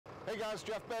Hey guys,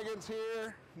 Jeff Beggins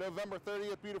here. November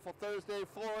 30th, beautiful Thursday,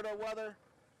 Florida weather.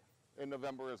 And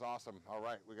November is awesome. All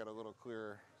right, we got a little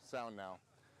clearer sound now.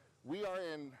 We are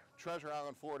in Treasure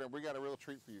Island, Florida, and we got a real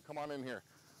treat for you. Come on in here.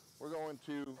 We're going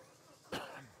to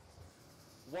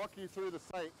walk you through the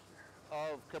site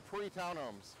of Capri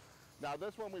Townhomes. Now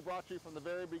this one we brought you from the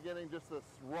very beginning, just this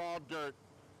raw dirt,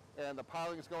 and the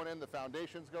piling's going in, the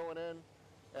foundation's going in,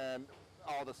 and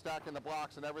all the stacking the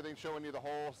blocks and everything, showing you the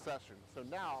whole session. So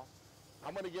now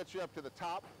I'm going to get you up to the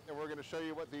top, and we're going to show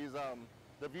you what these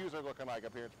the views are looking like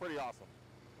up here. It's pretty awesome.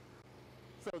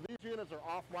 So these units are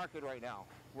off market right now.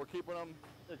 We're keeping them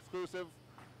exclusive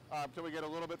until we get a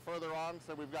little bit further on.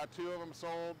 So we've got 2 of them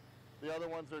sold. The other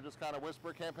ones are just kind of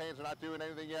whisper campaigns. They're not doing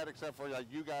anything yet, except for like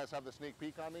you guys have the sneak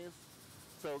peek on these.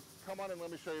 So come on and let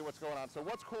me show you what's going on. So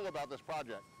what's cool about this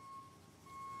project?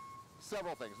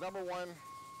 Several things. Number one,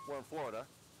 we're in Florida.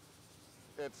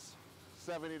 It's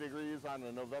 70 degrees on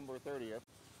the November 30th.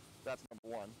 That's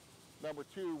number one. Number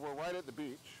two, we're right at the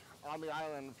beach on the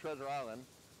island of Treasure Island,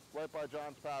 right by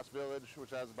Johns Pass Village,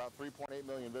 which has about 3.8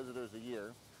 million visitors a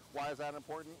year. Why is that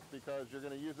important? Because you're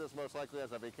going to use this most likely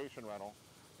as a vacation rental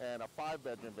and a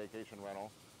 5-bedroom vacation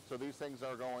rental. So these things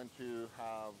are going to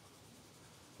have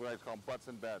what I call butts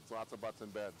and beds, lots of butts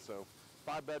and beds. So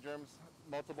 5 bedrooms,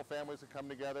 multiple families that come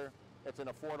together. It's an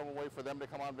affordable way for them to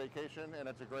come on vacation, and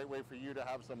it's a great way for you to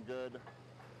have some good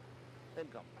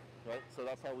income, right? So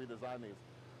that's how we design these.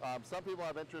 Some people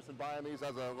have interest in buying these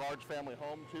as a large family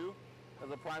home too. As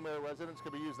a primary residence,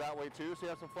 could be used that way too, so you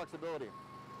have some flexibility.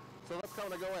 So let's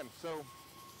kind of go in. So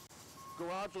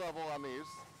garage level on these.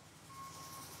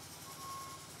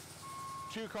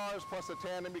 2 cars plus a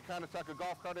tandem. You kind of tuck a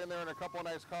golf cart in there and a couple of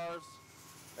nice cars.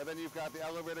 And then you've got the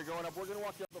elevator going up. We're going to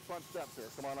walk you up the front steps here.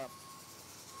 Come on up.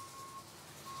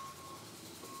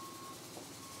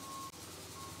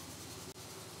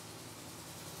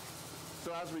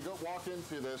 So as we walk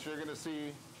into this, you're going to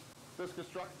see this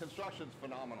construction's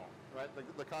phenomenal, right?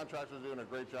 The contractor's doing a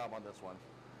great job on this one.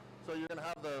 So you're going to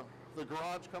have the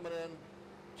garage coming in,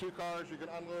 2 cars. You can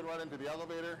unload right into the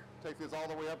elevator, take these all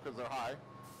the way up because they're high,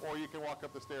 or you can walk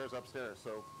up the stairs upstairs.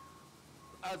 So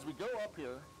as we go up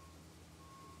here,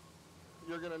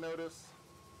 you're going to notice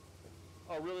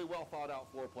a really well thought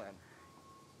out floor plan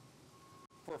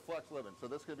for flex living. So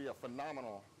this could be a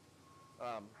phenomenal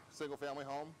single family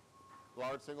home,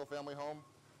 large single family home,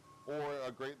 or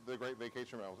the great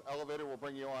vacation rentals. Elevator will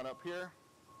bring you on up here.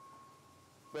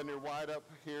 Then you're wide up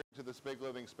here to this big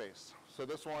living space. So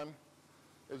this one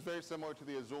is very similar to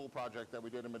the Azul project that we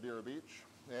did in Madeira Beach,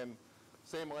 and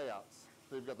same layouts.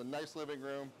 So you've got the nice living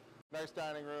room, nice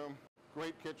dining room,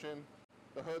 great kitchen,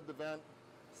 the hood, the vent,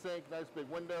 sink, nice big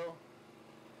window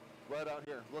right out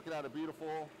here. Looking at a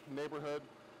beautiful neighborhood,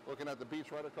 looking at the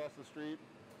beach right across the street.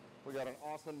 We got an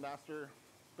awesome master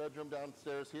bedroom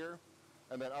downstairs here,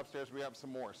 and then upstairs we have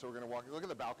some more. So we're going to walk. Look at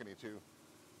the balcony too.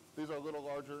 These are a little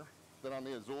larger than on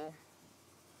the Azul.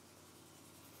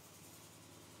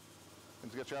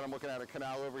 And to get you out, I'm looking at a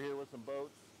canal over here with some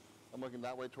boats. I'm looking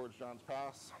that way towards Johns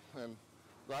Pass, and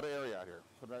a lot of area out here.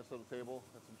 Put a nice little table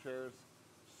and some chairs.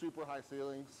 Super high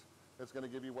ceilings. It's going to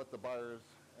give you what the buyers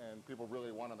and people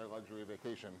really want on their luxury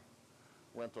vacation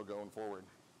rental going forward.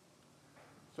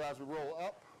 So as we roll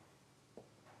up,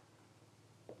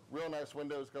 real nice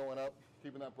windows going up,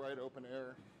 keeping that bright open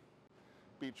air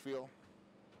beach feel.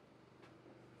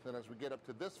 Then as we get up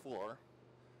to this floor,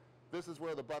 this is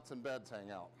where the butts and beds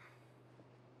hang out.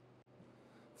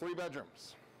 3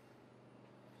 bedrooms,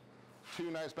 2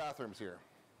 nice bathrooms here.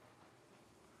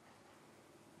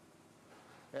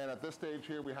 And at this stage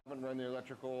here, we haven't run the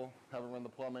electrical, haven't run the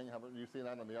plumbing, haven't you seen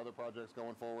that on the other projects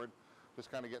going forward? Just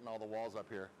kind of getting all the walls up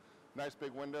here. Nice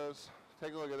big windows.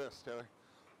 Take a look at this, Taylor.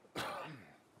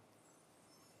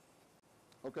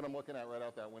 Look what I'm looking at right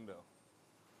out that window.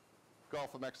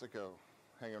 Gulf of Mexico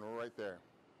hanging right there.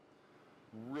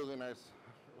 Really nice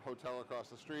hotel across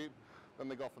the street. Then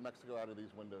the Gulf of Mexico out of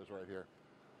these windows right here.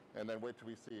 And then wait till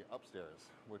we see upstairs,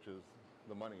 which is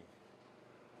the money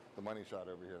shot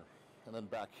over here. And then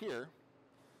back here,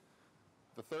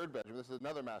 the 3rd bedroom. This is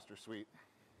another master suite.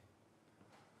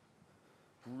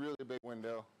 Really big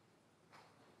window.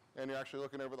 And you're actually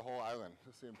looking over the whole island.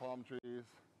 Just seeing palm trees,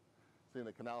 seeing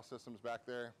the canal systems back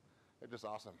there. It's just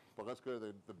awesome. But let's go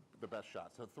to the best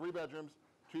shot. So 3 bedrooms,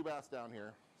 2 baths down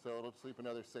here. So it'll sleep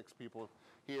another 6 people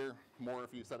here, more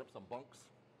if you set up some bunks.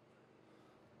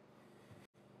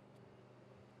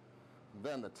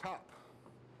 Then the top.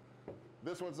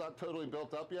 This one's not totally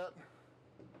built up yet.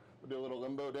 We'll do a little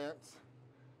limbo dance.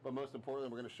 But most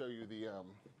importantly, we're going to show you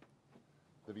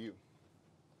the view.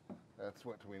 That's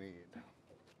what we need.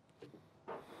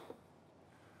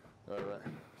 All right.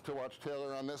 to watch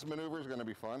Taylor on this maneuver is going to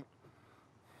be fun.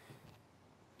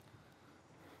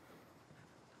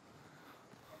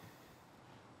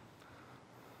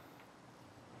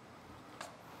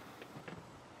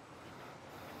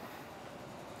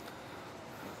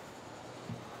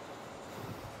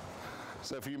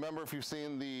 So if you remember, if you've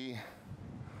seen the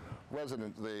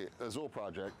Azul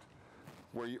project,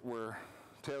 where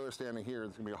Taylor's standing here,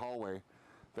 there's going to be a hallway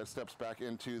that steps back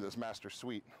into this master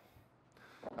suite.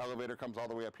 Elevator comes all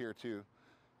the way up here too.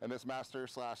 And this master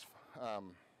slash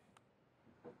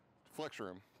flex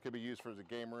room could be used for as a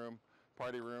game room,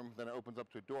 party room. Then it opens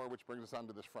up to a door, which brings us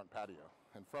onto this front patio.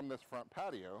 And from this front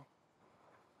patio,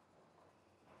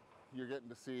 you're getting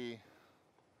to see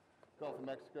Gulf of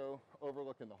Mexico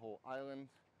overlooking the whole island.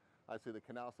 I see the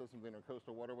canal system, the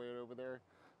intercoastal waterway over there.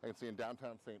 I can see in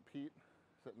downtown St. Pete,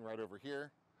 sitting right over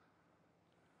here.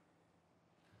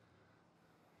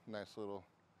 Nice little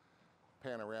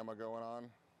panorama going on.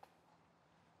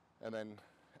 And then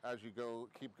as you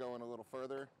keep going a little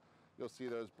further, you'll see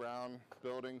those brown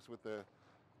buildings with the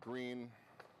green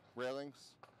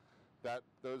railings.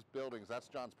 Those buildings, that's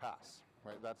Johns Pass,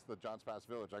 right? That's the Johns Pass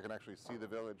Village. I can actually see the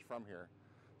village from here.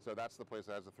 So that's the place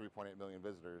that has the 3.8 million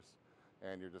visitors,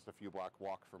 and you're just a few block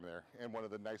walk from there, and one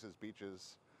of the nicest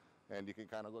beaches. And you can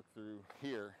kind of look through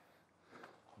here.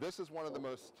 This is one of the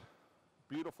most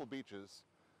beautiful beaches.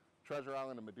 Treasure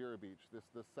Island and Madeira Beach,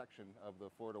 this section of the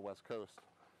Florida West Coast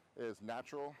is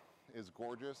natural, is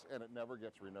gorgeous, and it never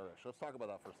gets renourished. Let's talk about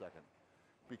that for a second,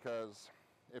 because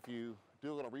if you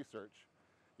do a little research,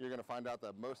 you're going to find out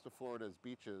that most of Florida's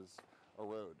beaches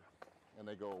erode and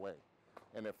they go away.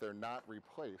 And if they're not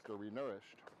replaced or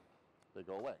renourished, they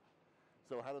go away.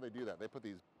 So how do they do that? They put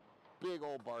these big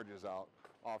old barges out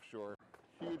offshore,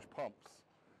 huge pumps,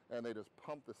 and they just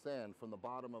pump the sand from the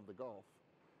bottom of the Gulf,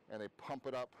 and they pump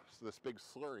it up, so this big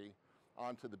slurry,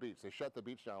 onto the beach. They shut the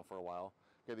beach down for a while,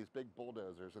 get these big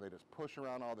bulldozers, and they just push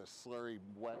around all this slurry,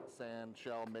 wet sand,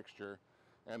 shell mixture,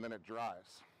 and then it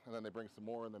dries. And then they bring some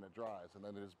more, and then it dries. And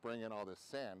then they just bring in all this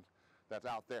sand that's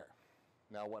out there.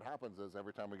 Now what happens is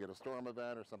every time we get a storm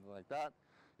event or something like that,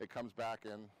 it comes back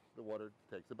and the water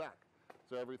takes it back.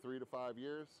 So every 3 to 5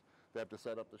 years, they have to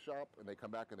set up the shop, and they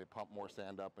come back and they pump more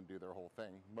sand up and do their whole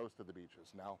thing, most of the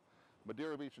beaches. Now,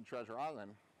 Madeira Beach and Treasure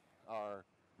Island are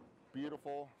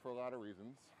beautiful for a lot of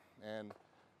reasons, and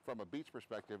from a beach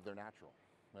perspective, they're natural,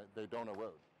 right? They don't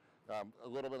erode. A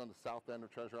little bit on the south end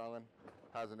of Treasure Island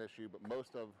has an issue, but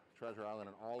most of Treasure Island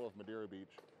and all of Madeira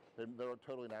Beach, they're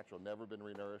totally natural, never been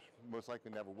renourished, most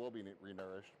likely never will be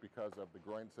renourished because of the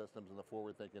groin systems and the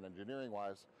forward-thinking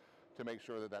engineering-wise to make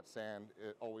sure that sand,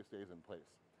 it always stays in place.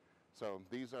 So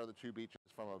these are the two beaches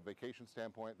from a vacation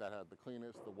standpoint that have the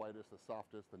cleanest, the whitest, the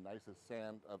softest, the nicest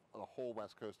sand of the whole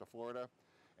west coast of Florida.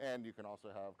 And you can also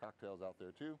have cocktails out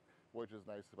there too, which is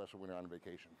nice, especially when you're on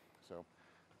vacation. So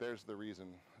there's the reason,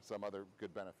 some other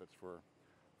good benefits for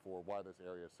why this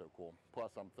area is so cool.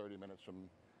 Plus, I'm 30 minutes from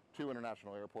 2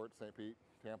 international airports, St. Pete,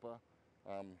 Tampa,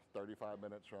 35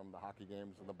 minutes from the hockey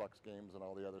games and the Bucks games and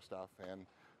all the other stuff. And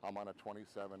I'm on a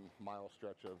 27-mile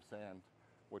stretch of sand,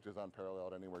 which is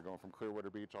unparalleled anywhere, going from Clearwater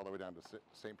Beach all the way down to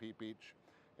St. Pete Beach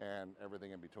and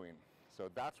everything in between. So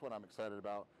that's what I'm excited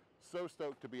about. So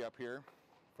stoked to be up here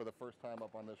for the first time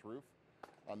up on this roof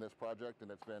on this project,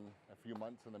 and it's been a few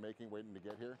months in the making, waiting to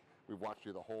get here. We've watched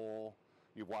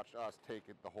you've watched us take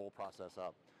the whole process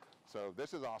up. So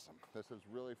this is awesome. This is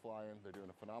really flying. They're doing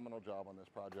a phenomenal job on this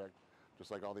project,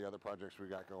 just like all the other projects we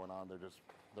got going on.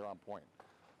 They're on point.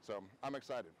 So I'm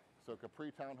excited. So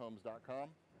CapriTownhomes.com.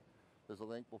 There's a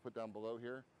link we'll put down below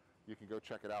here. You can go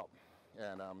check it out.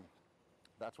 And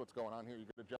that's what's going on here. You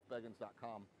go to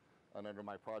JeffBeggins.com, and under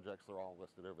my projects, they're all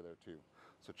listed over there too.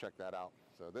 So check that out.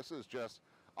 So this is just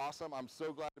awesome. I'm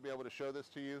so glad to be able to show this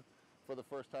to you. For the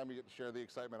first time, you get to share the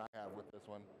excitement I have with this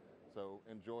one. So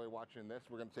enjoy watching this.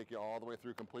 We're going to take you all the way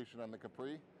through completion on the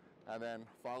Capri, and then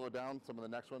follow down some of the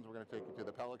next ones. We're going to take you to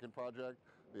the Pelican project,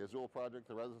 the Azul project,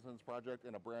 the Residence project,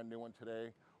 and a brand new one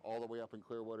today, all the way up in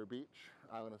Clearwater Beach,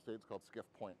 Island Estates, called Skiff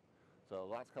Point. So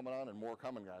lots coming on and more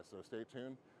coming, guys. So stay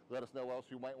tuned. Let us know what else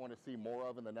you might want to see more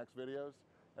of in the next videos,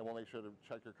 and we'll make sure to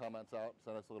check your comments out,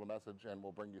 send us a little message, and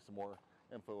we'll bring you some more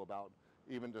info about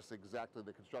even just exactly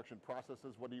the construction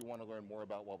processes. What do you want to learn more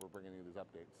about while we're bringing you these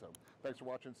updates? So thanks for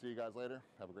watching. See you guys later.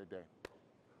 Have a great day.